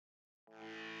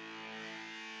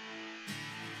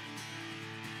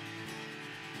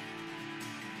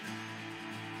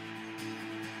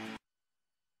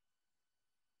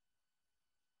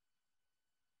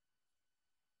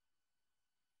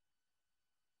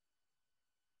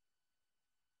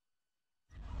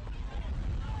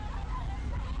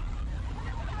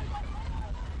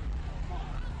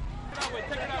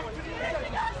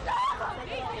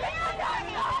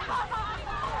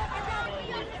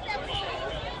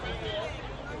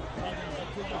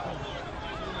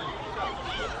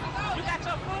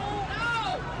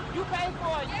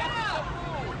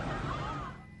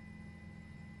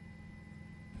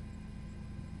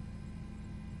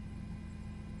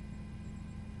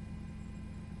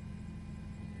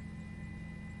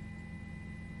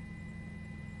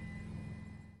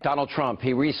Donald Trump,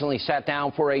 he recently sat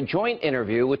down for a joint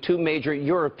interview with two major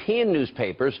European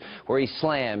newspapers where he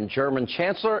slammed German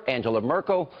Chancellor Angela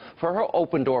Merkel for her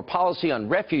open-door policy on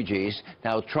refugees.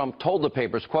 Now, Trump told the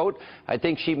papers, quote, "I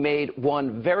think she made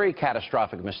one very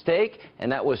catastrophic mistake,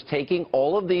 and that was taking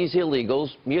all of these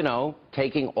illegals, you know,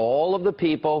 taking all of the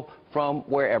people from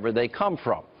wherever they come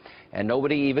from. And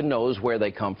nobody even knows where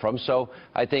they come from. So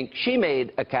I think she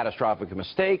made a catastrophic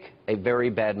mistake, a very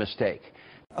bad mistake."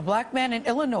 A black man in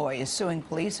Illinois is suing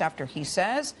police after he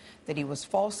says that he was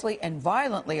falsely and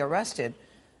violently arrested.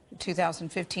 The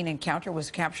 2015 encounter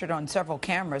was captured on several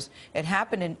cameras. It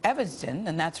happened in Evanston,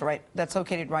 and that's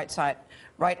located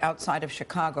right outside of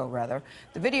Chicago, rather.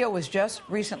 The video was just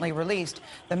recently released.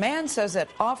 The man says that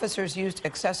officers used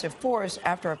excessive force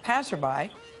after a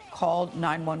passerby called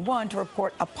 911 to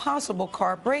report a possible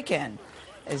car break-in.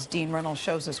 As Dean Reynolds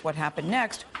shows us, what happened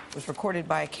next was recorded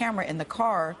by a camera in the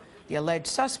car the alleged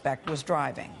suspect was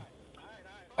driving.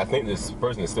 I think this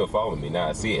person is still following me. Now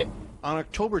I see it. On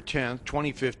October 10th,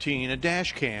 2015, a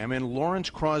dash cam in Lawrence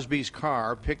Crosby's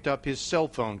car picked up his cell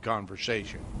phone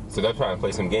conversation. So they're trying to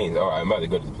play some games. All right, I'm about to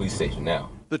go to the police station now.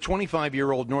 The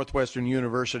 25-year-old Northwestern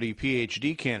University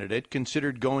PhD candidate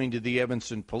considered going to the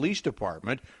Evanston Police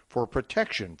Department for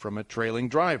protection from a trailing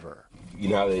driver. You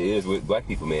know how it is with black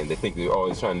people, man. They think they're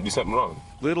always trying to do something wrong.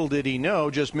 Little did he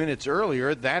know, just minutes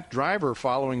earlier, that driver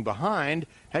following behind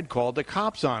had called the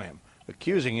cops on him,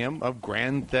 accusing him of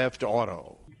grand theft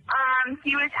auto.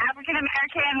 He was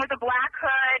African-American with a black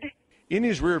hood. In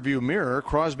his rearview mirror,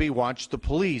 Crosby watched the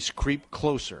police creep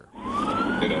closer.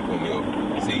 They're gonna pull me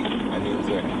over. See, I knew it was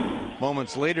there.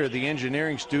 Moments later, the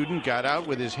engineering student got out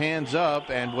with his hands up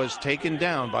and was taken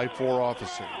down by 4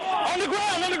 officers. On the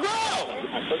ground, on the ground!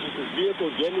 I purchased this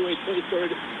vehicle January 23rd,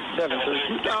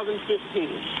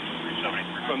 2015.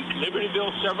 From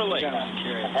Libertyville Chevrolet.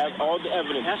 I have all the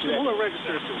evidence. Who will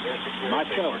register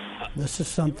myself. This is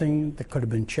something that could have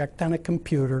been checked on a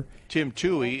computer. Tim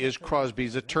Toohey is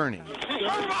Crosby's attorney.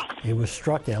 He was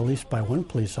struck at least by one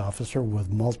police officer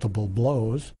with multiple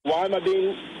blows. Why am I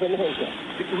being put in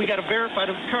handcuffs? We got to verify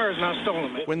the car is not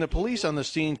stolen. When the police on the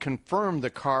scene confirmed the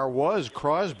car was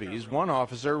Crosby's, one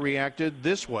officer reacted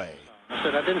this way. I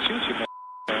said, I didn't shoot you, man.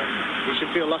 You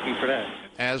should feel lucky for that.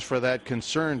 As for that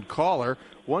concerned caller,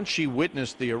 once she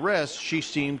witnessed the arrest, she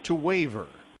seemed to waver.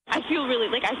 I feel really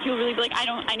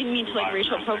I didn't mean to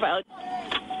racial profile.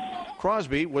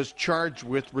 Crosby was charged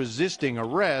with resisting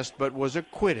arrest but was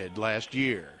acquitted last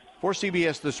year. For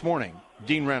CBS This Morning,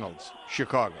 Dean Reynolds,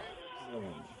 Chicago.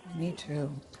 Me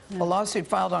too. A lawsuit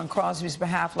filed on Crosby's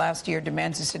behalf last year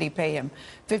demands the city pay him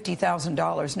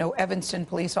 $50,000. No Evanston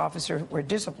police officers were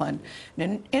disciplined.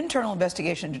 An internal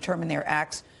investigation determined their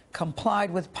acts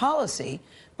complied with policy,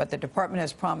 but the department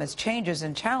has promised changes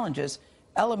and challenges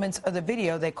elements of the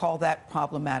video. They call that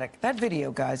problematic. That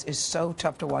video, guys, is so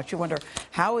tough to watch. You wonder,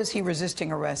 how is he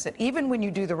resisting arrest? That even when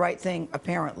you do the right thing,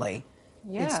 apparently,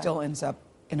 it still ends up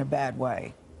in a bad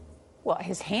way. Well,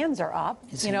 his hands are up,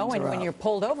 when you're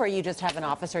pulled over, you just have an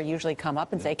officer usually come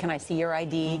up and say, can I see your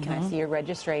ID? Can I see your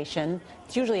registration?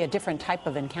 It's usually a different type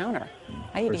of encounter.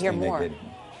 I need to hear more.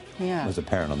 Yeah. It was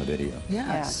apparent on the video.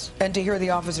 Yes. Yeah. And to hear the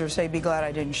officer say, be glad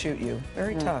I didn't shoot you.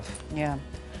 Very tough. Yeah.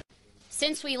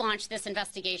 Since we launched this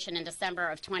investigation in December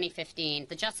of 2015,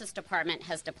 the Justice Department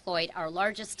has deployed our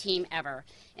largest team ever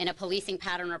in a policing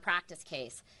pattern or practice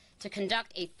case to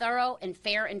conduct a thorough and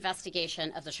fair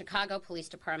investigation of the Chicago Police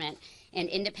Department and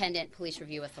Independent Police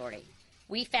Review Authority.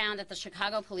 We found that the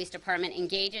Chicago Police Department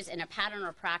engages in a pattern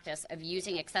or practice of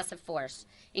using excessive force,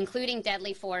 including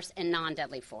deadly force and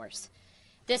non-deadly force.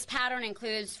 This pattern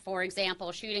includes, for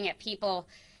example, shooting at people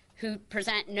who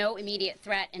present no immediate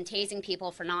threat and tasing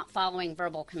people for not following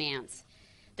verbal commands.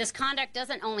 This conduct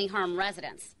doesn't only harm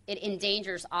residents, it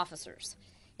endangers officers.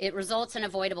 It results in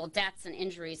avoidable deaths and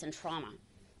injuries and trauma.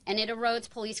 And it erodes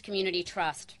police community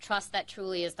trust that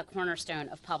truly is the cornerstone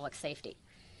of public safety.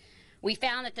 We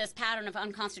found that this pattern of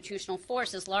unconstitutional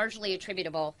force is largely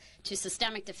attributable to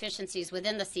systemic deficiencies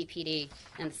within the CPD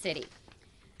and the city.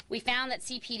 We found that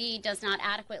CPD does not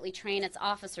adequately train its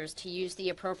officers to use the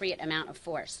appropriate amount of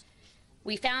force.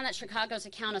 We found that Chicago's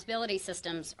accountability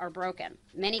systems are broken.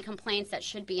 Many complaints that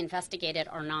should be investigated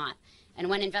are not. And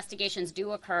when investigations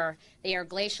do occur, they are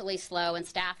glacially slow and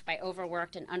staffed by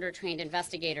overworked and undertrained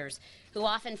investigators who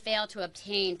often fail to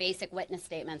obtain basic witness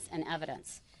statements and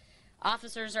evidence.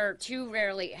 Officers are too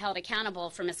rarely held accountable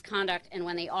for misconduct, and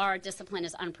when they are, discipline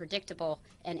is unpredictable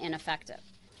and ineffective.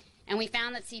 And we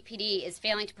found that CPD is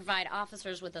failing to provide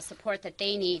officers with the support that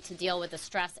they need to deal with the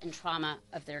stress and trauma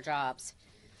of their jobs.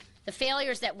 The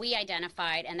failures that we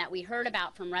identified and that we heard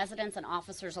about from residents and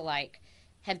officers alike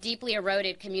have deeply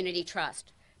eroded community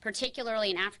trust,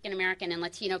 particularly in African American and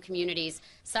Latino communities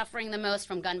suffering the most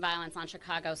from gun violence on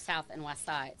Chicago's south and west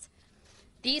sides.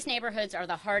 These neighborhoods are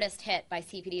the hardest hit by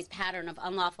CPD's pattern of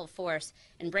unlawful force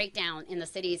and breakdown in the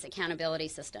city's accountability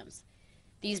systems.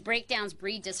 These breakdowns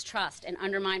breed distrust and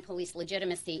undermine police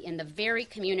legitimacy in the very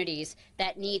communities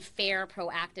that need fair,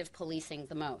 proactive policing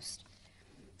the most.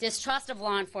 Distrust of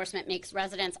law enforcement makes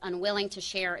residents unwilling to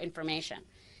share information,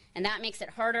 and that makes it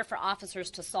harder for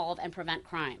officers to solve and prevent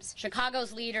crimes.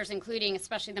 Chicago's leaders, including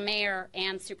especially the mayor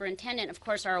and superintendent, of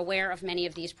course, are aware of many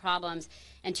of these problems,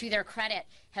 and to their credit,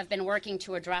 have been working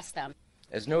to address them.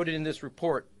 As noted in this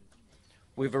report,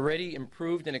 we've already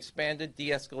improved and expanded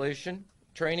de-escalation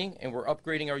training, and we're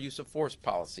upgrading our use of force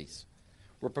policies.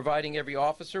 We're providing every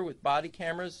officer with body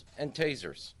cameras and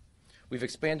tasers. We've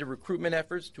expanded recruitment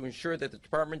efforts to ensure that the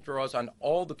department draws on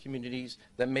all the communities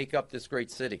that make up this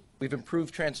great city. We've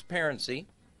improved transparency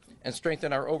and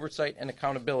strengthened our oversight and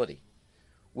accountability.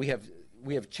 We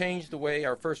have changed the way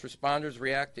our first responders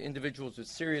react to individuals with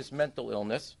serious mental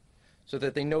illness so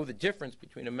that they know the difference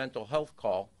between a mental health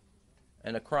call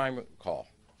and a crime call.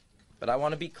 But I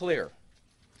want to be clear.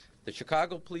 The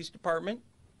Chicago Police Department,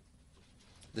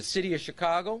 the City of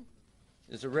Chicago,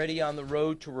 is already on the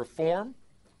road to reform,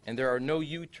 and there are no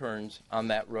U-turns on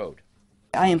that road.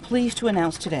 I am pleased to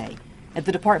announce today that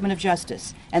the Department of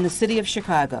Justice and the City of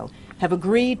Chicago have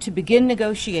agreed to begin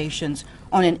negotiations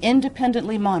on an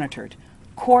independently monitored,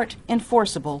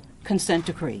 court-enforceable consent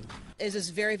decree. It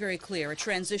is very, very clear a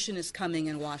transition is coming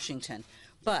in Washington,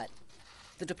 but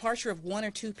the departure of one or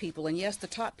two people, and yes, the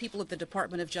top people of the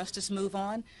Department of Justice move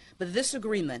on, but this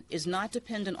agreement is not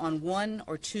dependent on one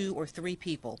or two or three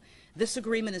people. This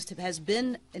agreement has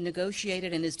been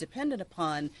negotiated and is dependent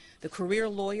upon the career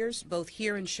lawyers, both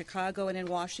here in Chicago and in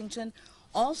Washington.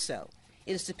 Also,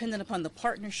 it is dependent upon the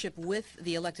partnership with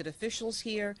the elected officials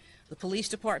here, the police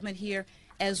department here,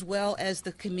 as well as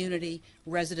the community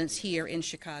residents here in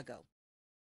Chicago.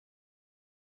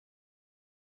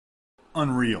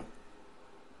 Unreal.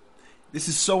 This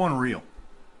is so unreal.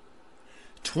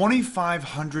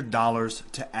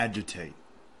 $2,500 to agitate.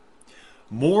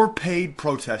 More paid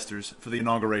protesters for the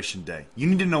inauguration day. You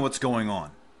need to know what's going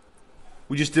on.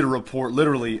 We just did a report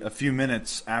literally a few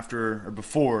minutes after or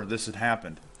before this had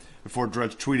happened, before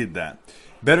Drudge tweeted that.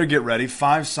 Better get ready.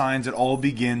 5 signs it all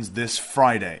begins this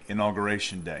Friday,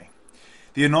 Inauguration Day.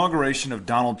 The inauguration of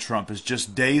Donald Trump is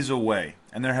just days away,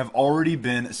 and there have already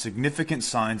been significant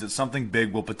signs that something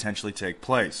big will potentially take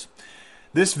place.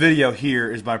 This video here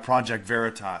is by Project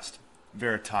Veritas,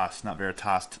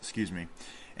 excuse me,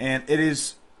 and it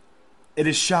is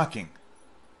shocking.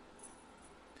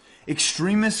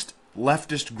 Extremist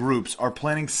leftist groups are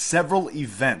planning several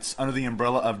events under the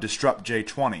umbrella of Disrupt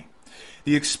J20.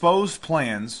 The exposed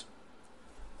plans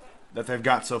that they've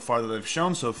got so far, that they've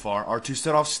shown so far, are to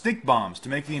set off stick bombs to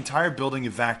make the entire building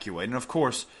evacuate. And of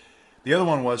course, the other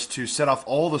one was to set off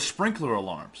all the sprinkler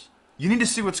alarms. You need to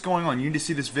see what's going on. You need to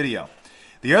see this video.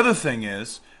 The other thing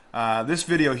is, this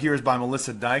video here is by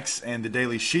Melissa Dykes and the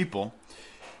Daily Sheeple.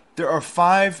 There are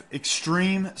 5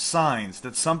 extreme signs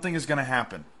that something is going to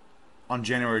happen on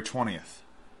January 20th.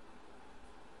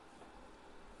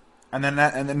 And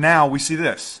then now we see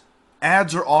this.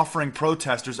 Ads are offering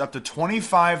protesters up to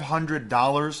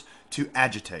 $2,500 to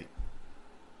agitate.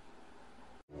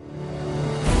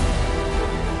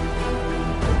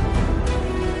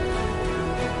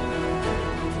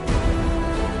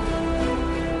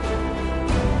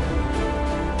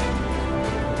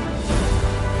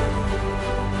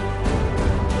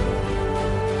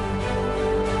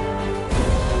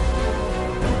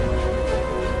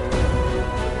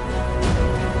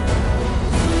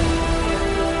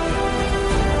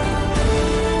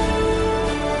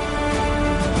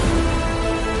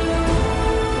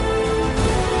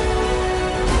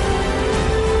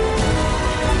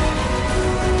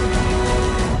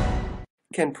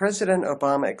 Can President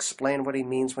Obama explain what he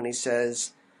means when he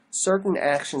says, certain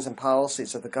actions and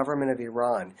policies of the government of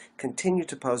Iran continue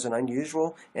to pose an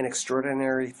unusual and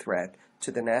extraordinary threat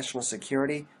to the national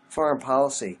security, foreign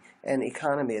policy, and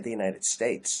economy of the United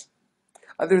States?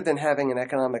 Other than having an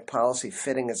economic policy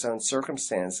fitting its own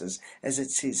circumstances as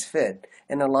it sees fit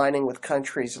and aligning with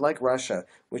countries like Russia,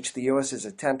 which the U.S. is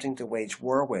attempting to wage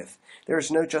war with, there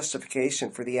is no justification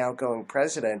for the outgoing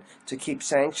president to keep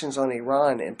sanctions on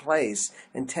Iran in place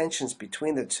and tensions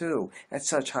between the two at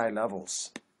such high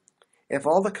levels. If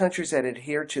all the countries that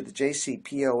adhere to the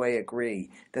JCPOA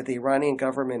agree that the Iranian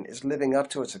government is living up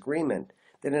to its agreement,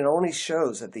 then it only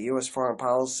shows that the U.S. foreign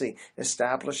policy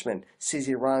establishment sees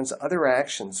Iran's other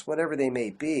actions, whatever they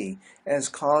may be, as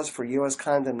cause for U.S.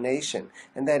 condemnation,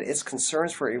 and that its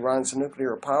concerns for Iran's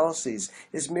nuclear policies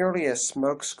is merely a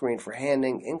smokescreen for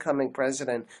handing incoming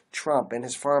President Trump and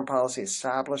his foreign policy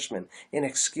establishment an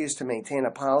excuse to maintain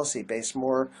a policy based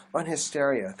more on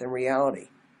hysteria than reality.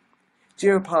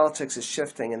 Geopolitics is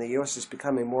shifting and the U.S. is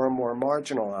becoming more and more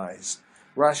marginalized.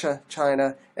 Russia,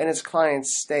 China, and its client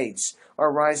states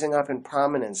are rising up in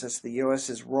prominence as the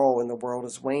U.S.'s role in the world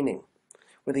is waning.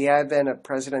 With the advent of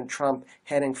President Trump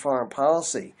heading foreign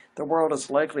policy, the world is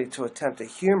likely to attempt to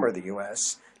humor the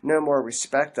U.S., no more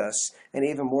respect us, and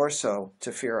even more so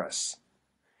to fear us.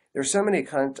 There are so many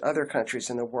other countries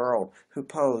in the world who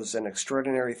pose an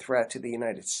extraordinary threat to the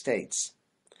United States.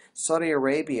 Saudi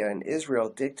Arabia and Israel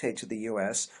dictate to the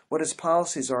U.S. what its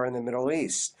policies are in the Middle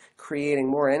East, creating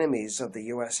more enemies of the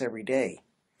U.S. every day.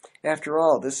 After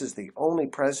all, this is the only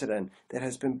president that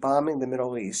has been bombing the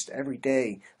Middle East every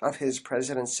day of his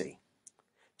presidency.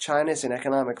 China is an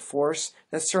economic force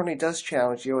that certainly does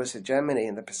challenge U.S. hegemony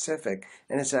in the Pacific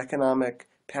and its economic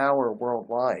power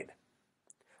worldwide.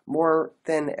 More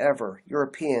than ever,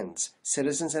 Europeans,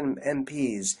 citizens and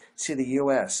MPs see the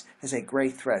U.S. as a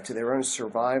great threat to their own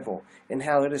survival and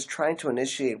how it is trying to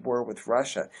initiate war with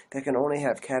Russia that can only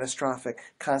have catastrophic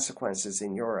consequences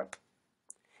in Europe.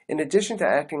 In addition to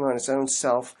acting on its own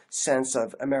sense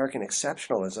of American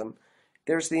exceptionalism,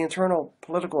 there's the internal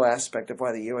political aspect of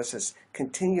why the U.S. has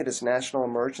continued its national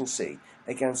emergency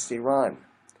against Iran.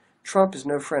 Trump is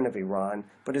no friend of Iran,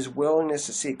 but his willingness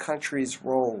to see countries'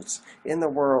 roles in the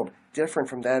world different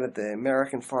from that of the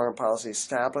American foreign policy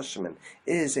establishment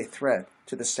is a threat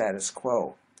to the status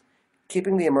quo.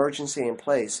 Keeping the emergency in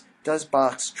place does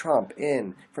box Trump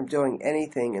in from doing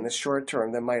anything in the short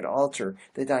term that might alter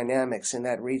the dynamics in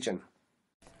that region.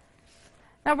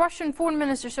 Now, Russian Foreign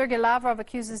Minister Sergei Lavrov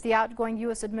accuses the outgoing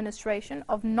U.S. administration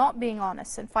of not being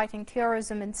honest in fighting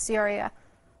terrorism in Syria.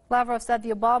 Lavrov said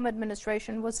the Obama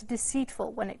administration was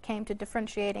deceitful when it came to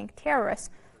differentiating terrorists,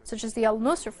 such as the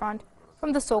al-Nusra Front,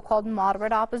 from the so-called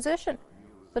moderate opposition.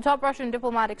 The top Russian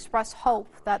diplomat expressed hope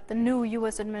that the new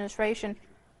U.S. administration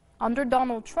under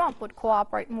Donald Trump would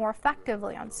cooperate more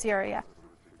effectively on Syria.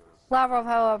 Lavrov,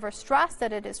 however, stressed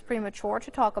that it is premature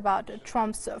to talk about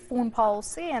Trump's foreign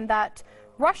policy and that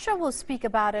Russia will speak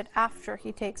about it after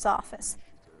he takes office.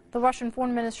 The Russian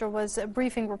foreign minister was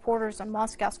briefing reporters on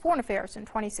Moscow's foreign affairs in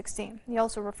 2016. He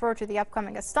also referred to the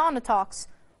upcoming Astana talks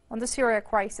on the Syria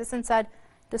crisis and said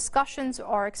discussions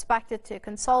are expected to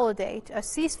consolidate a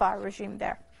ceasefire regime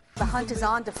there. The hunt is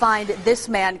on to find this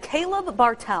man, Caleb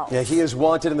Bartels. Yeah, he is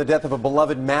wanted in the death of a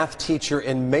beloved math teacher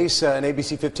in Mesa, and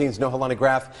ABC 15's Nohelani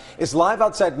Graf is live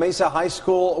outside Mesa High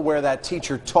School where that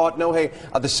teacher taught. Nohe,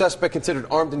 the suspect considered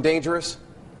armed and dangerous?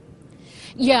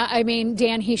 Yeah, I mean,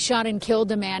 Dan, he shot and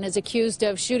killed a man, is accused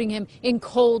of shooting him in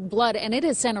cold blood, and it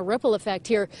has sent a ripple effect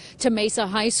here to Mesa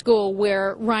High School,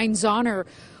 where Ryan Zahner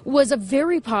was a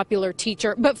very popular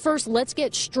teacher. But first, let's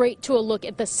get straight to a look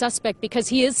at the suspect because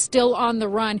he is still on the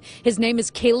run. His name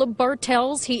is Caleb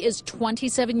Bartels. He is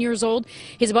 27 years old.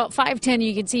 He's about 5'10".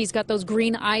 You can see he's got those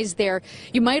green eyes there.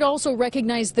 You might also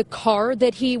recognize the car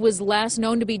that he was last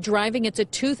known to be driving. It's a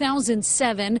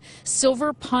 2007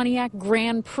 silver Pontiac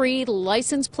Grand Prix. The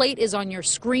license plate is on your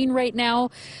screen right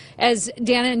now. As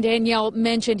Dana and Danielle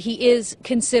mentioned, he is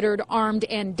considered armed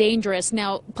and dangerous.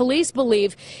 Now, police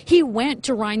believe he went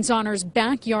to Ryan Zahner's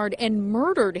backyard and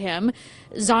murdered him.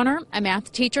 Zahner, a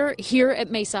math teacher here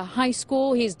at Mesa High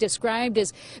School, he's described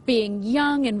as being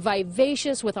young and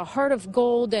vivacious with a heart of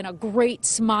gold and a great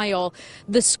smile.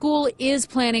 The school is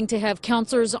planning to have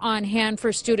counselors on hand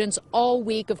for students all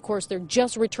week. Of course, they're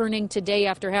just returning today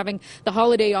after having the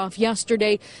holiday off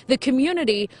yesterday. The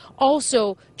community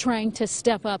also trying to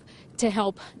step up to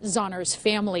help Zahner's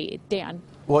family. Dan.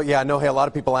 Well, yeah, no, hey, a lot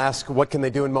of people ask, what can they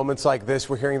do in moments like this?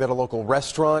 We're hearing that a local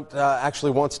restaurant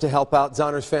actually wants to help out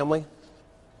Zahner's family.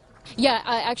 Yeah,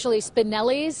 actually,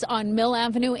 Spinelli's on Mill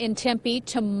Avenue in Tempe.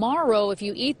 Tomorrow, if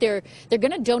you eat there, they're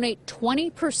going to donate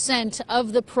 20%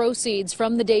 of the proceeds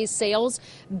from the day's sales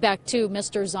back to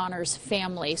Mr. Zahner's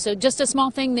family. So just a small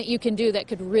thing that you can do that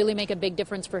could really make a big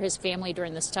difference for his family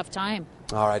during this tough time.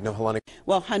 All right, Nohelani.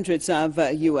 Well, hundreds of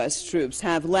U.S. troops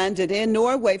have landed in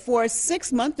Norway for a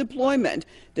 6-month deployment.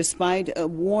 Despite a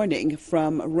warning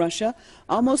from Russia,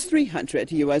 almost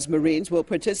 300 U.S. Marines will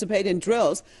participate in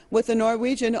drills with the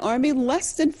Norwegian Army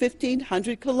less than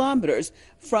 1,500 kilometers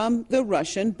from the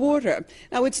Russian border.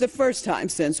 Now, it's the first time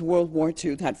since World War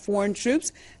II that foreign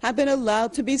troops have been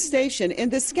allowed to be stationed in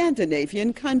the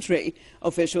Scandinavian country.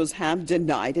 Officials have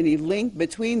denied any link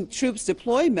between troops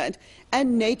deployment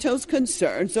and NATO's concern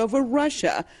concerns over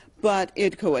Russia, but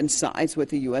it coincides with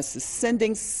the U.S.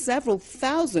 sending several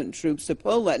thousand troops to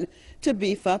Poland to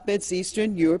beef up its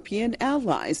Eastern European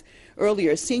allies.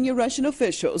 Earlier, senior Russian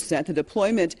officials said the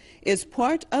deployment is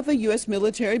part of a U.S.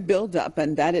 military buildup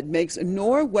and that it makes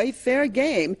Norway fair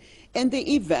game in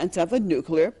the event of a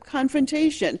nuclear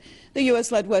confrontation. The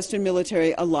U.S.-led Western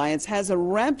military alliance has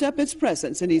ramped up its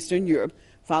presence in Eastern Europe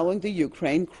following the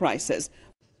Ukraine crisis.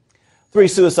 3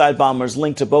 suicide bombers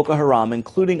linked to Boko Haram,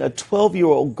 including a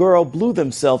 12-year-old girl, blew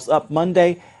themselves up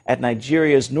Monday at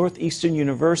Nigeria's Northeastern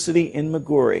University in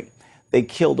Maiduguri. They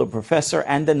killed a professor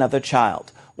and another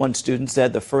child. One student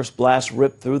said the first blast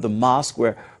ripped through the mosque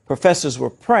where professors were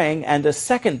praying, and a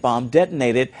second bomb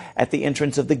detonated at the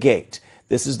entrance of the gate.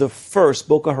 This is the first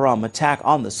Boko Haram attack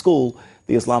on the school.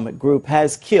 The Islamic group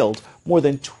has killed more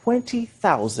than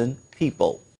 20,000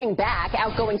 people. Back,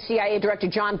 outgoing CIA Director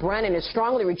John Brennan is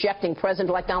strongly rejecting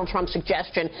President-elect Donald Trump's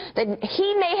suggestion that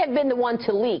he may have been the one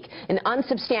to leak an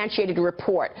unsubstantiated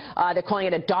report. They're calling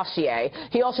it a dossier.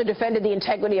 He also defended the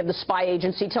integrity of the spy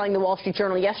agency, telling the Wall Street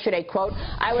Journal yesterday, quote,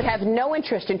 "I would have no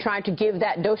interest in trying to give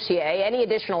that dossier any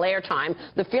additional airtime.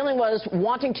 The feeling was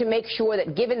wanting to make sure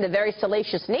that given the very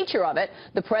salacious nature of it,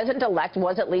 the president-elect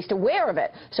was at least aware of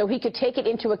it, so he could take it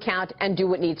into account and do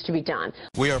what needs to be done."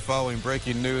 We are following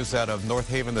breaking news out of North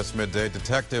Haven this midday.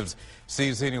 Detectives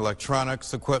seizing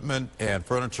electronics, equipment, and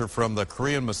furniture from the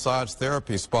Korean massage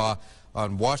therapy spa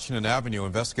on Washington Avenue.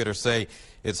 Investigators say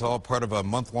it's all part of a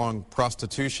month-long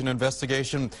prostitution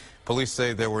investigation. Police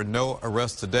say there were no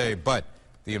arrests today, but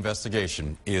the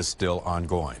investigation is still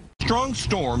ongoing. Strong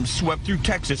storms swept through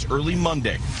Texas early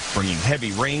Monday, bringing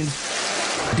heavy rains,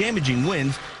 damaging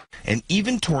winds, and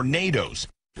even tornadoes.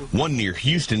 One near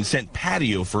Houston sent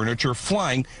patio furniture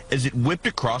flying as it whipped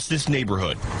across this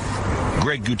neighborhood.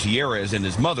 Greg Gutierrez and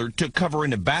his mother took cover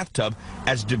in a bathtub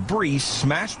as debris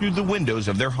smashed through the windows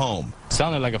of their home. It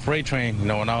sounded like a freight train, you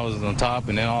know, when I was on top,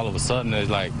 and then all of a sudden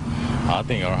it's like, I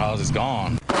think our house is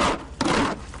gone.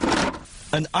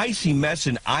 An icy mess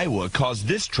in Iowa caused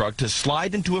this truck to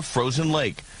slide into a frozen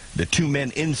lake. The 2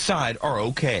 men inside are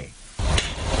okay.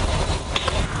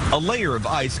 A layer of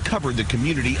ice covered the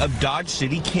community of Dodge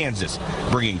City, Kansas,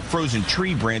 bringing frozen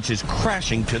tree branches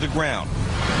crashing to the ground.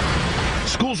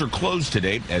 Schools are closed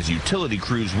today as utility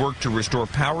crews work to restore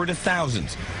power to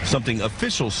thousands, something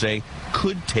officials say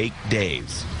could take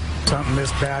days. Something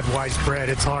this bad, widespread,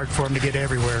 it's hard for them to get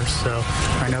everywhere, so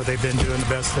I know they've been doing the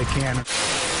best they can.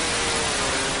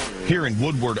 Here in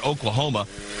Woodward, Oklahoma,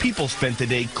 people spent the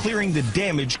day clearing the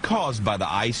damage caused by the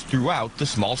ice throughout the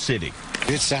small city.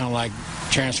 It sounded like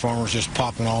transformers just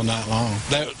popping all night long.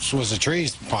 That was the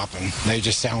trees popping. They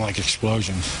just sound like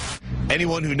explosions.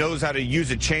 Anyone who knows how to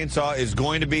use a chainsaw is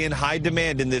going to be in high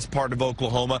demand in this part of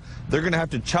Oklahoma. They're going to have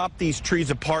to chop these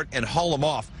trees apart and haul them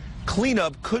off.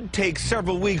 Cleanup could take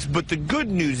several weeks, but the good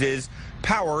news is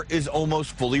power is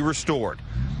almost fully restored.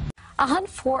 A hunt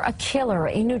for a killer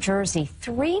in New Jersey.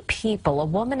 3 people, a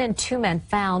woman and 2 men,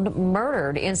 found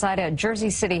murdered inside a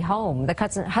Jersey City home.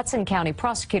 The Hudson County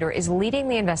prosecutor is leading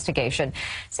the investigation.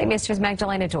 CBS 2's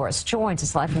Magdalena Doris joins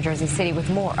us live from Jersey City with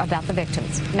more about the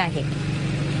victims. Maggie.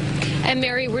 And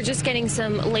Mary, we're just getting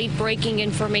some late-breaking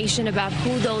information about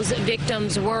who those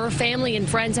victims were. Family and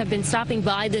friends have been stopping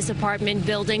by this apartment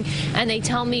building, and they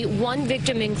tell me one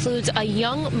victim includes a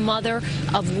young mother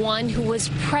of 1 who was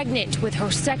pregnant with her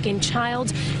 2nd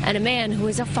child, and a man who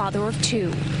is a father of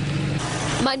 2.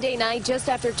 Monday night, just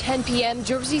after 10 p.m.,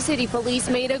 Jersey City police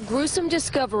made a gruesome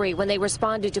discovery when they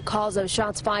responded to calls of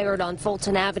shots fired on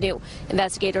Fulton Avenue.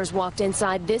 Investigators walked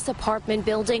inside this apartment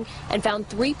building and found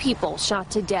 3 people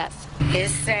shot to death.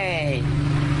 It's sad,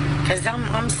 because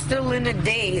I'm still in a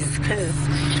daze, because...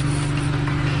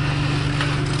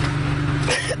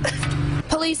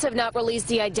 Police have not released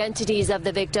the identities of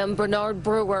the victim. Bernard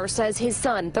Brewer says his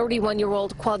son,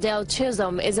 31-year-old Qualdell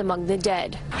Chisholm, is among the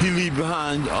dead. He leave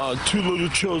behind 2 little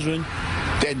children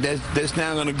that's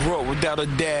now going to grow up without a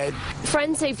dad.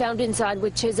 Friends say found inside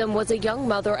with Chisholm was a young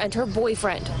mother and her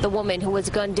boyfriend. The woman who was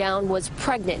gunned down was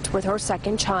pregnant with her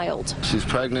 2nd child. She's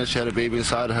pregnant. She had a baby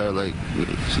inside of her. Like,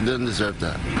 she didn't deserve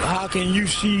that. How can you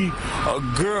see a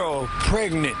girl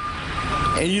pregnant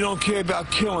and you don't care about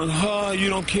killing her, you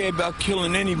don't care about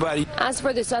killing anybody? As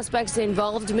for the suspects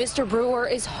involved, Mr. Brewer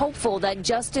is hopeful that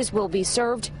justice will be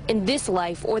served in this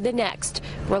life or the next,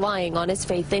 relying on his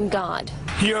faith in God.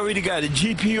 He already got a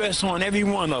GPS on every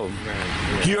one of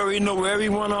them. He already know where every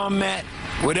one of them at,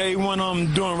 what every one of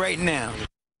them doing right now.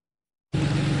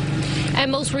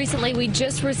 And most recently, we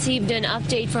just received an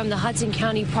update from the Hudson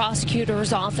County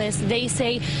Prosecutor's Office. They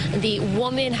say the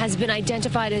woman has been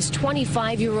identified as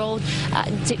 25-year-old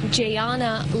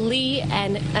Jayana Lee,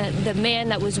 and the man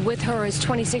that was with her is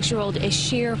 26-year-old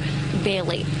Ashir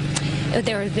Bailey.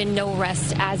 There have been no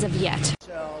arrests as of yet.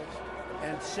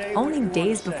 Only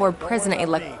days before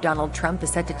President-elect Donald Trump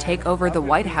is set to take over the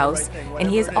White House, and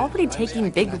he is already taking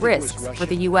big risks for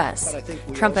the U.S.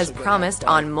 Trump has promised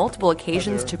on multiple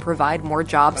occasions to provide more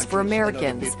jobs for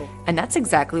Americans, and that's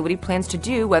exactly what he plans to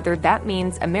do, whether that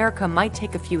means America might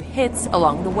take a few hits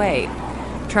along the way.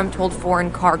 Trump told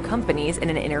foreign car companies in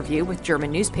an interview with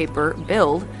German newspaper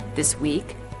Bild this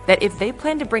week that if they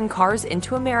plan to bring cars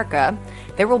into America,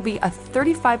 there will be a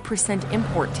 35%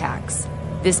 import tax.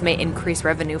 This may increase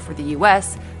revenue for the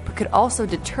U.S., but could also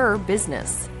deter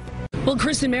business. Well,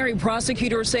 Chris and Mary,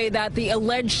 prosecutors say that the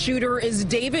alleged shooter is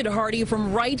David Hardy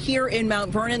from right here in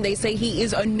Mount Vernon. They say he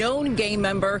is a known gang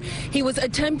member. He was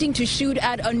attempting to shoot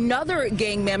at another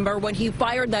gang member when he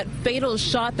fired that fatal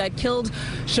shot that killed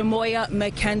Shamoya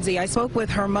McKenzie. I spoke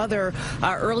with her mother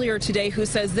earlier today, who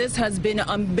says this has been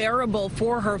unbearable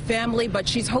for her family, but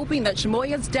she's hoping that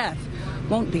Shamoya's death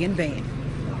won't be in vain.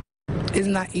 It's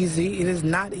not easy. It is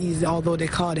not easy, although they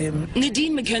caught him.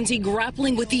 Nadine McKenzie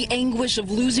grappling with the anguish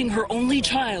of losing her only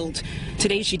child.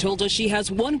 Today she told us she has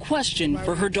one question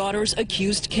for her daughter's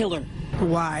accused killer.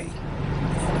 Why?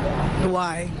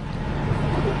 Why?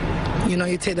 You know,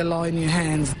 you take the law in your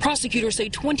hands. Prosecutors say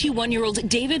 21-year-old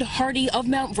David Hardy of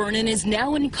Mount Vernon is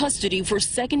now in custody for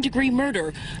second-degree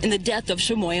murder in the death of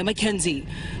Shamoya McKenzie.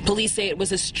 Police say it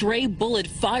was a stray bullet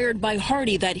fired by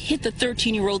Hardy that hit the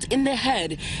 13-year-old in the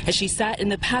head as she sat in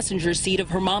the passenger seat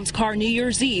of her mom's car New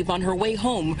Year's Eve on her way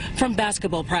home from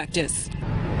basketball practice.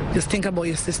 Just think about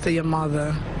your sister, your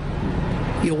mother,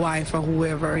 your wife, or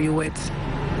whoever you're with.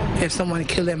 If someone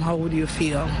killed him, how would you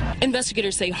feel?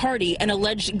 Investigators say Hardy, an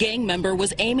alleged gang member,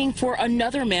 was aiming for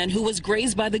another man who was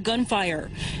grazed by the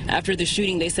gunfire. After the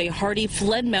shooting, they say Hardy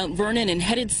fled Mount Vernon and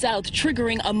headed south,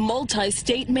 triggering a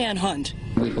multi-state manhunt.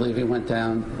 We believe he went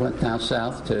down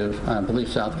south to, I believe,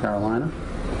 South Carolina,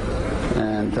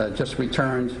 and just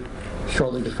returned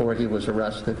shortly before he was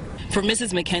arrested. For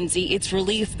Mrs. McKenzie, it's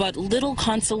relief but little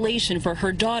consolation for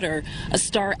her daughter, a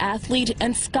star athlete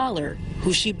and scholar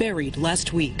who she buried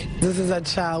last week. This is a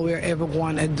child where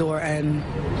everyone adore and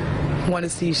want to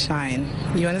see shine.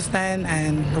 You understand?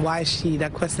 And why she?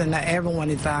 That question that everyone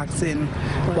is asking,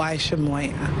 why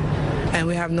Shamoya? And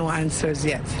we have no answers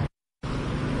yet.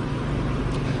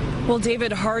 Well,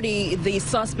 David Hardy, the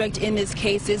suspect in this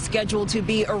case, is scheduled to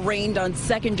be arraigned on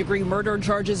second-degree murder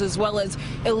charges as well as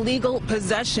illegal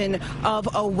possession of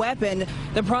a weapon.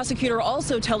 The prosecutor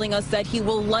also telling us that he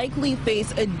will likely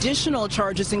face additional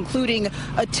charges, including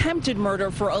attempted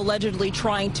murder for allegedly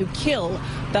trying to kill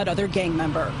that other gang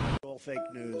member. All fake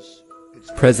news.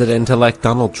 President-elect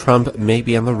Donald Trump may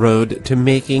be on the road to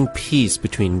making peace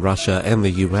between Russia and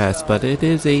the U.S., but it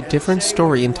is a different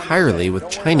story entirely with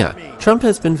China. Trump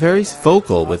has been very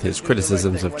vocal with his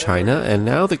criticisms of China, and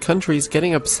now the country is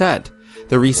getting upset.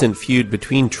 The recent feud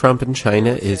between Trump and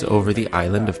China is over the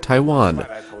island of Taiwan.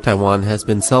 Taiwan has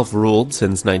been self-ruled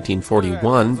since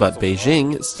 1941, but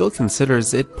Beijing still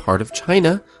considers it part of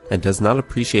China and does not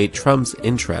appreciate Trump's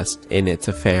interest in its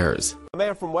affairs. A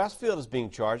man from Westfield is being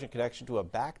charged in connection to a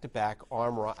back-to-back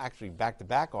armed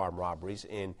robberies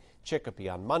in Chicopee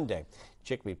on Monday.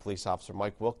 Chicopee police officer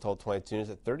Mike Wilk told 22 News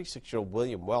that 36-year-old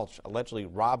William Welch allegedly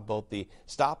robbed both the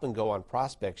Stop and Go on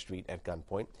Prospect Street at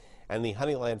gunpoint and the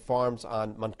Honeyland Farms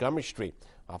on Montgomery Street.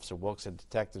 Officer Wilk said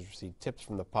detectives received tips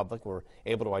from the public and were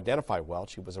able to identify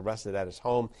Welch. He was arrested at his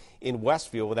home in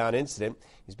Westfield without incident.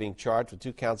 He's being charged with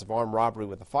 2 counts of armed robbery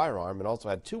with a firearm and also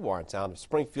had 2 warrants out of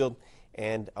Springfield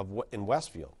and in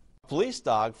Westfield. A police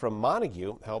dog from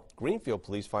Montague helped Greenfield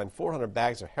police find 400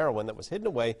 bags of heroin that was hidden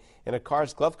away in a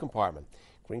car's glove compartment.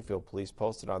 Greenfield police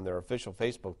posted on their official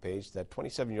Facebook page that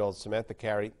 27-year-old Samantha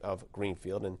Carey of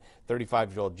Greenfield and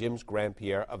 35-year-old James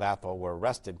Grandpierre of Athol were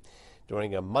arrested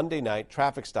during a Monday night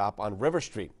traffic stop on River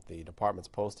Street. The department's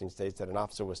posting states that an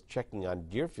officer was checking on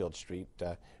Deerfield Street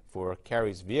for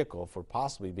Carey's vehicle for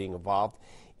possibly being involved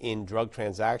in drug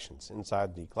transactions.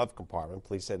 Inside the glove compartment,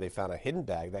 police say they found a hidden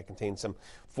bag that contained some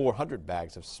 400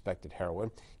 bags of suspected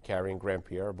heroin. Carey and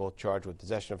Grandpierre are both charged with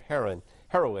possession of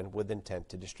heroin with intent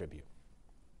to distribute.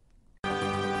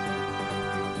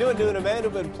 New at noon, a man who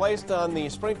had been placed on the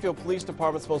Springfield Police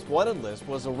Department's most wanted list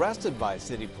was arrested by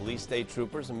city police, state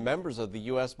troopers, and members of the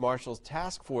U.S. Marshals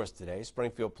Task Force today.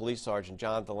 Springfield Police Sergeant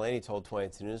John Delaney told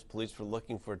 22 News police were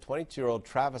looking for 22-year-old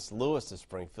Travis Lewis of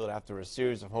Springfield after a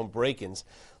series of home break-ins.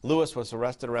 Lewis was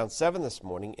arrested around 7 this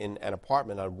morning in an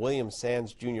apartment on William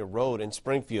Sands Jr. Road in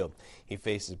Springfield. He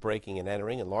faces breaking and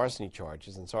entering and larceny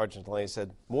charges, and Sergeant Delaney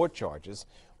said more charges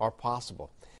are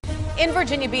possible. In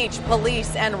Virginia Beach,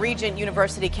 police and Regent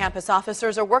University campus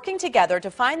officers are working together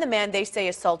to find the man they say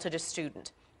assaulted a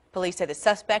student. Police say the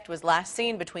suspect was last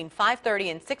seen between 5:30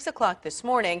 and 6 o'clock this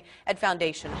morning at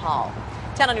Foundation Hall.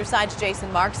 10 on Your Side's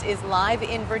Jason Marks is live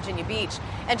in Virginia Beach.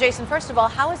 And Jason, first of all,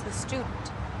 how is the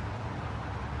student?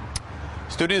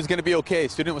 Student is going to be okay.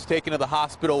 Student was taken to the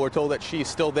hospital. We're told that she's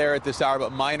still there at this hour,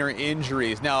 but minor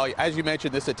injuries. Now, as you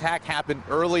mentioned, this attack happened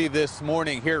early this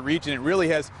morning here at Regent. It really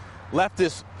has left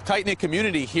this tight-knit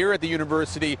community here at the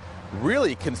university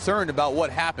really concerned about what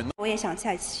happened. 我也想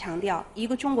再次强调，一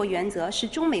个中国原则是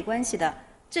中美关系的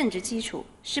政治基础，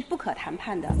是不可谈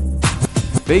判的。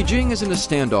 Beijing is in a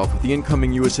standoff with the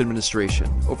incoming U.S. administration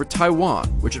over Taiwan,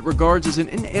 which it regards as an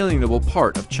inalienable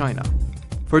part of China.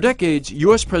 For decades,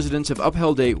 U.S. presidents have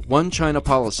upheld a one China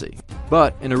policy.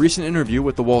 But in a recent interview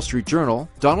with the Wall Street Journal,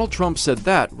 Donald Trump said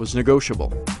that was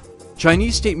negotiable.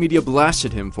 Chinese state media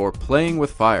blasted him for playing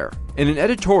with fire. In an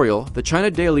editorial, the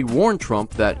China Daily warned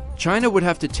Trump that China would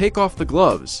have to take off the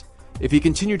gloves if he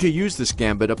continued to use this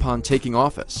gambit upon taking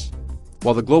office.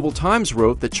 While the Global Times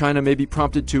wrote that China may be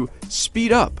prompted to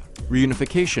speed up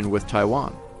reunification with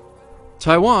Taiwan.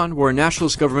 Taiwan, where a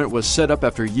nationalist government was set up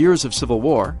after years of civil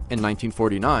war in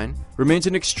 1949, remains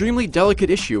an extremely delicate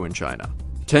issue in China.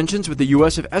 Tensions with the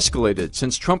U.S. have escalated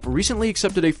since Trump recently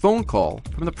accepted a phone call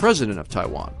from the president of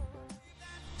Taiwan.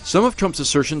 Some of Trump's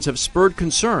assertions have spurred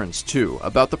concerns, too,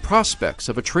 about the prospects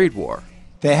of a trade war.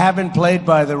 They haven't played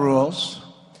by the rules,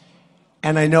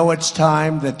 and I know it's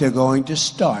time that they're going to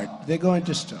start. They're going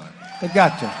to start. They've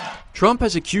got to. Trump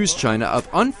has accused China of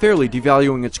unfairly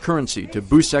devaluing its currency to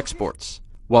boost exports,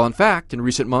 while in fact, in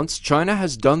recent months, China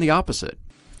has done the opposite.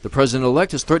 The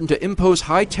president-elect has threatened to impose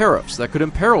high tariffs that could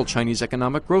imperil Chinese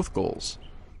economic growth goals.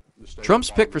 Trump's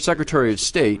pick for Secretary of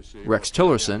State, Rex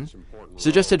Tillerson,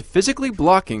 suggested physically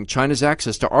blocking China's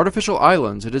access to artificial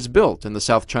islands it has built in the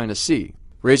South China Sea,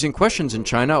 raising questions in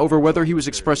China over whether he was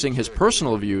expressing his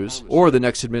personal views or the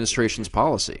next administration's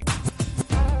policy.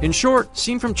 In short,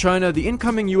 seen from China, the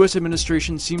incoming U.S.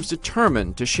 administration seems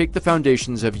determined to shake the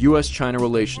foundations of U.S.-China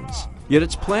relations, yet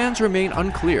its plans remain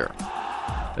unclear.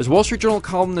 As Wall Street Journal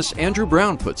columnist Andrew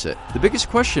Brown puts it, the biggest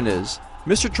question is,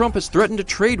 Mr. Trump has threatened a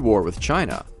trade war with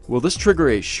China. Will this trigger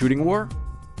a shooting war?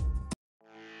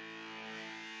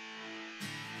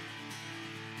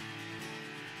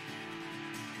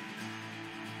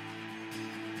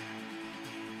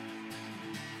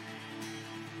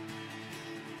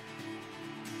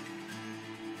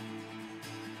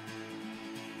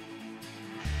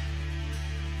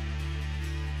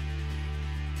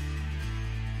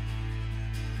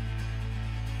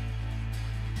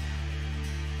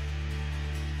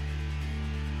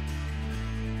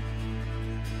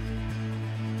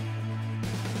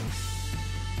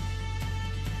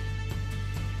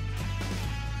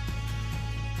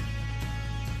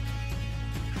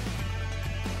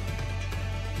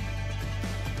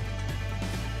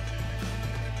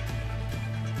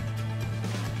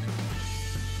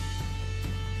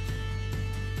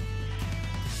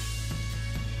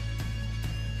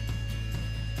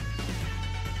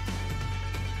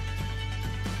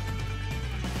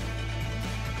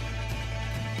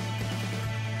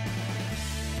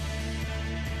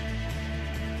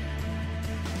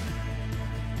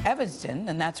 Evanston,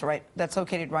 and that's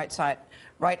located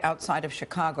right outside of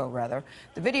Chicago, rather.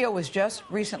 The video was just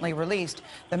recently released.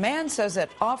 The man says that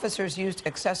officers used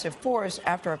excessive force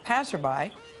after a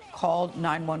passerby called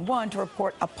 911 to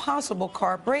report a possible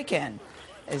car break-in.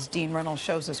 As Dean Reynolds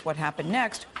shows us what happened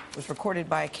next, was recorded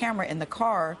by a camera in the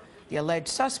car the alleged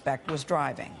suspect was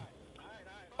driving.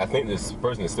 I think this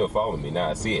person is still following me now.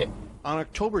 I see it. On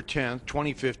October 10th,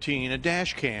 2015, a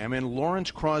dash cam in Lawrence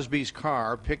Crosby's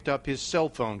car picked up his cell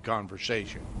phone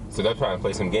conversation. So they're trying to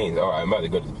play some games. All right, I'm about to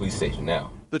go to the police station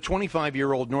now. The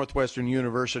 25-year-old Northwestern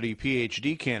University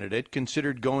PhD candidate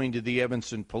considered going to the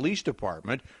Evanston Police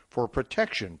Department for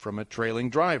protection from a trailing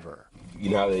driver.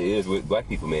 You know how it is with black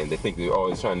people, man. They think they're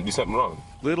always trying to do something wrong.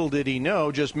 Little did he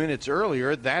know, just minutes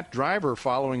earlier, that driver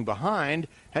following behind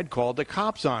had called the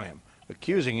cops on him,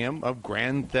 accusing him of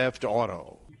grand theft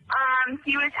auto.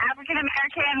 He was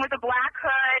African-American with a black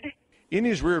hood. In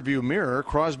his rearview mirror,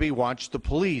 Crosby watched the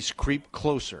police creep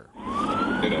closer.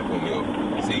 They're not pulling me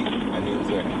over. See, I knew it was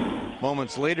there.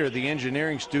 Moments later, the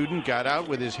engineering student got out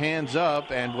with his hands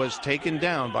up and was taken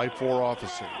down by 4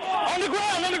 officers. On the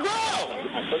ground, on the ground!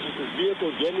 I purchased this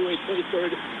vehicle January 23rd,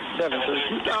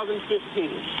 2015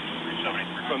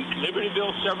 from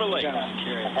Libertyville Chevrolet.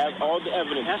 I have all the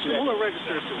evidence.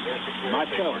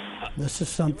 Myself. This is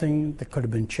something that could have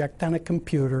been checked on a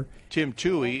computer. Tim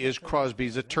Toohey is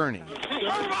Crosby's attorney.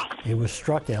 It was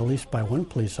struck at least by one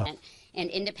police officer. An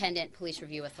independent police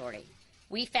review authority.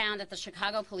 We found that the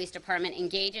Chicago Police Department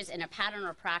engages in a pattern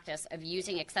or practice of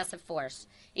using excessive force,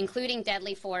 including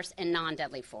deadly force and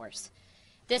non-deadly force.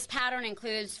 This pattern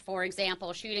includes, for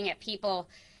example, shooting at people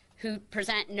who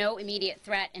present no immediate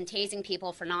threat and tasing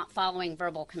people for not following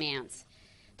verbal commands.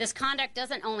 This conduct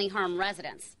doesn't only harm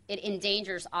residents, it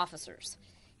endangers officers.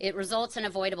 It results in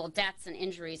avoidable deaths and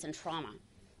injuries and trauma.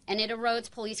 And it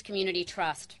erodes police community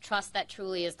trust that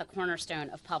truly is the cornerstone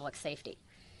of public safety.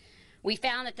 We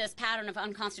found that this pattern of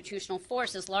unconstitutional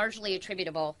force is largely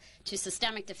attributable to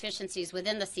systemic deficiencies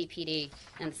within the CPD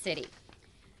and the city.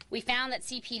 We found that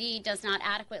CPD does not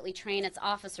adequately train its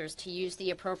officers to use the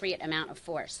appropriate amount of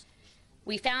force.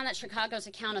 We found that Chicago's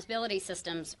accountability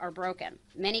systems are broken.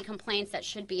 Many complaints that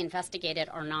should be investigated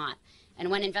are not. And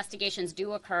when investigations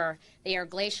do occur, they are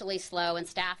glacially slow and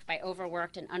staffed by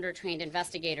overworked and undertrained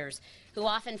investigators who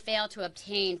often fail to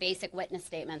obtain basic witness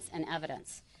statements and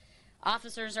evidence.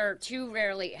 Officers are too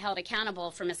rarely held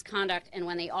accountable for misconduct, and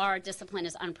when they are, discipline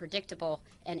is unpredictable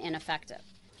and ineffective.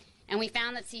 And we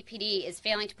found that CPD is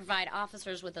failing to provide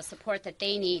officers with the support that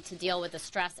they need to deal with the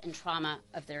stress and trauma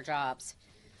of their jobs.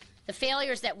 The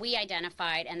failures that we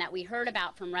identified and that we heard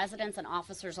about from residents and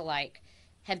officers alike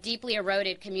have deeply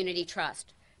eroded community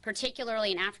trust,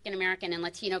 particularly in African American and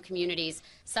Latino communities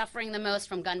suffering the most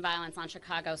from gun violence on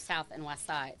Chicago's south and west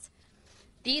sides.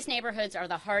 These neighborhoods are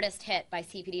the hardest hit by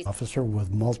CPD's Officer with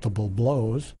multiple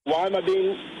blows. Why am I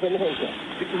being put in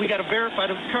handcuffs? We got to verify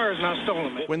that the car is not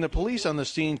stolen. When the police on the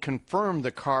scene confirmed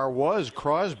the car was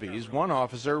Crosby's, one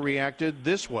officer reacted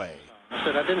this way. I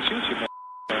said, I didn't shoot you, man.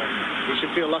 You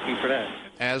should feel lucky for that.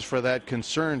 As for that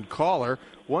concerned caller,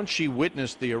 once she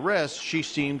witnessed the arrest, she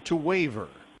seemed to waver.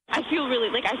 I feel really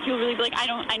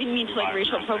I didn't mean to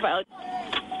racial profile.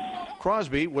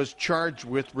 Crosby was charged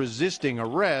with resisting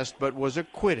arrest but was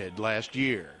acquitted last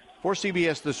year. For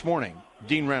CBS This Morning,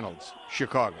 Dean Reynolds,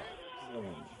 Chicago.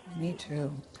 Me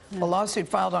too. A lawsuit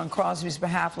filed on Crosby's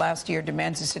behalf last year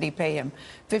demands the city pay him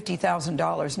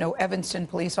 $50,000. No Evanston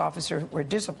police officers were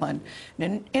disciplined.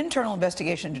 An internal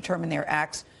investigation determined their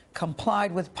acts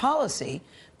complied with policy,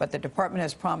 but the department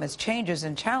has promised changes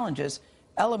and challenges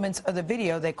elements of the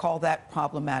video. They call that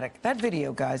problematic. That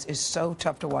video, guys, is so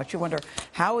tough to watch. You wonder,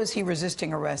 how is he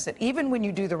resisting arrest? That even when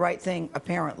you do the right thing,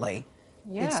 apparently,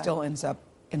 it still ends up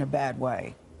in a bad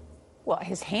way. Well,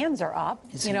 his hands are up.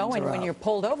 When you're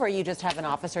pulled over, you just have an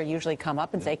officer usually come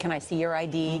up and say, can I see your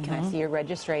ID? Can I see your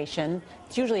registration?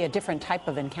 It's usually a different type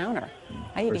of encounter.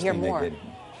 I need to hear more.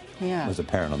 Yeah. Was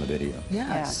apparent on the video.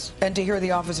 Yes. Yeah. And to hear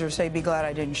the officer say, be glad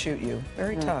I didn't shoot you.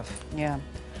 Very tough. Yeah.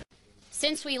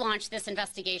 Since we launched this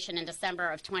investigation in December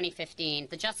of 2015,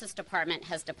 the Justice Department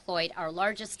has deployed our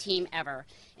largest team ever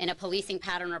in a policing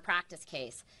pattern or practice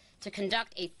case to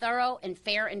conduct a thorough and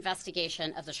fair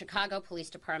investigation of the Chicago Police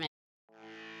Department.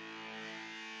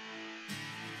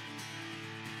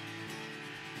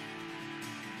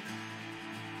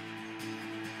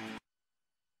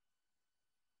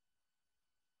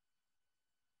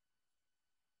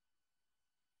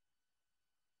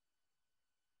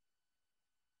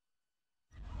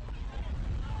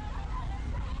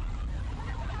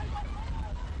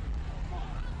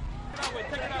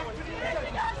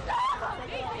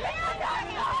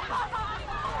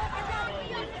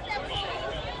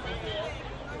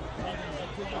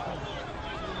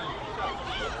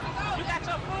 You got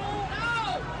your food?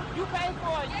 No! You pay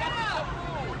for it. You got your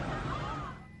food.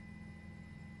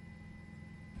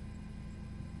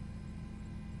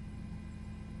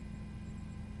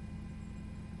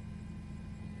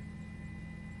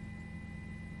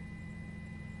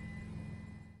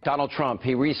 Donald Trump,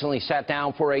 he recently sat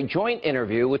down for a joint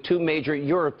interview with two major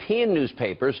European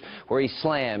newspapers where he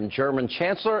slammed German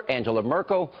Chancellor Angela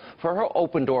Merkel for her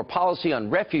open-door policy on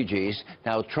refugees.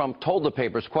 Now, Trump told the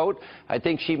papers, quote, I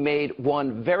think she made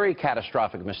one very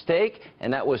catastrophic mistake,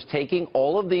 and that was taking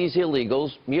all of these illegals,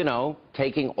 you know,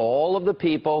 taking all of the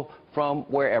people from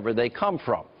wherever they come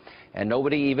from. And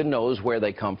nobody even knows where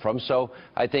they come from. So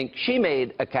I think she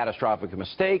made a catastrophic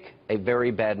mistake, a very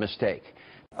bad mistake.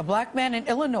 A black man in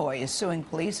Illinois is suing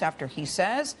police after he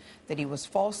says that he was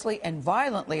falsely and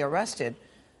violently arrested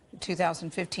The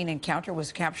 2015 encounter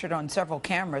was captured on several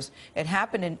cameras. It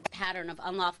happened in a pattern of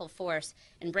unlawful force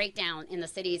and breakdown in the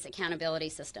city's accountability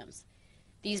systems.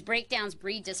 These breakdowns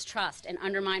breed distrust and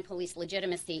undermine police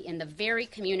legitimacy in the very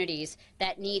communities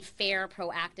that need fair,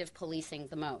 proactive policing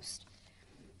the most.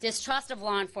 Distrust of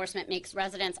law enforcement makes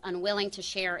residents unwilling to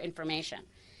share information,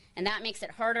 and that makes it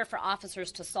harder for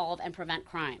officers to solve and prevent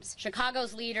crimes.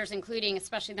 Chicago's leaders, including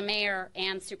especially the mayor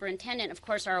and superintendent, of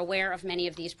course, are aware of many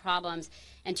of these problems,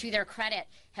 and to their credit,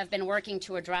 have been working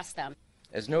to address them.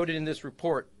 As noted in this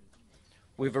report,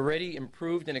 we've already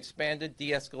improved and expanded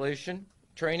de-escalation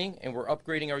training, and we're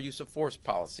upgrading our use of force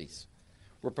policies.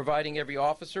 We're providing every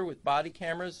officer with body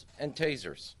cameras and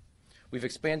tasers. We've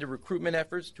expanded recruitment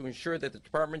efforts to ensure that the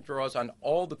department draws on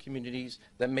all the communities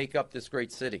that make up this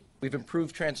great city. We've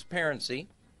improved transparency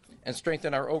and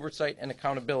strengthened our oversight and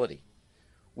accountability.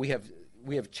 We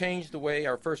have changed the way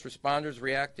our first responders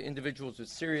react to individuals with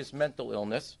serious mental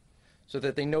illness so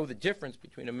that they know the difference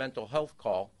between a mental health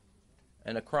call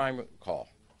and a crime call.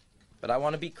 But I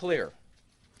want to be clear.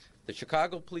 The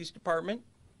Chicago Police Department,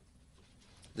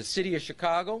 the City of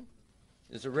Chicago,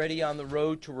 is already on the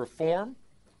road to reform,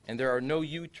 and there are no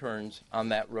U-turns on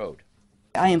that road.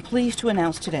 I am pleased to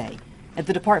announce today that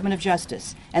the Department of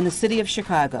Justice and the City of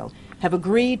Chicago have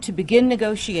agreed to begin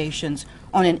negotiations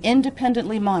on an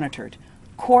independently monitored,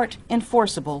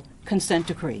 court-enforceable consent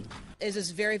decree. It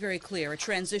is very, very clear a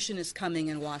transition is coming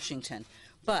in Washington,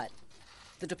 but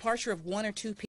the departure of one or two people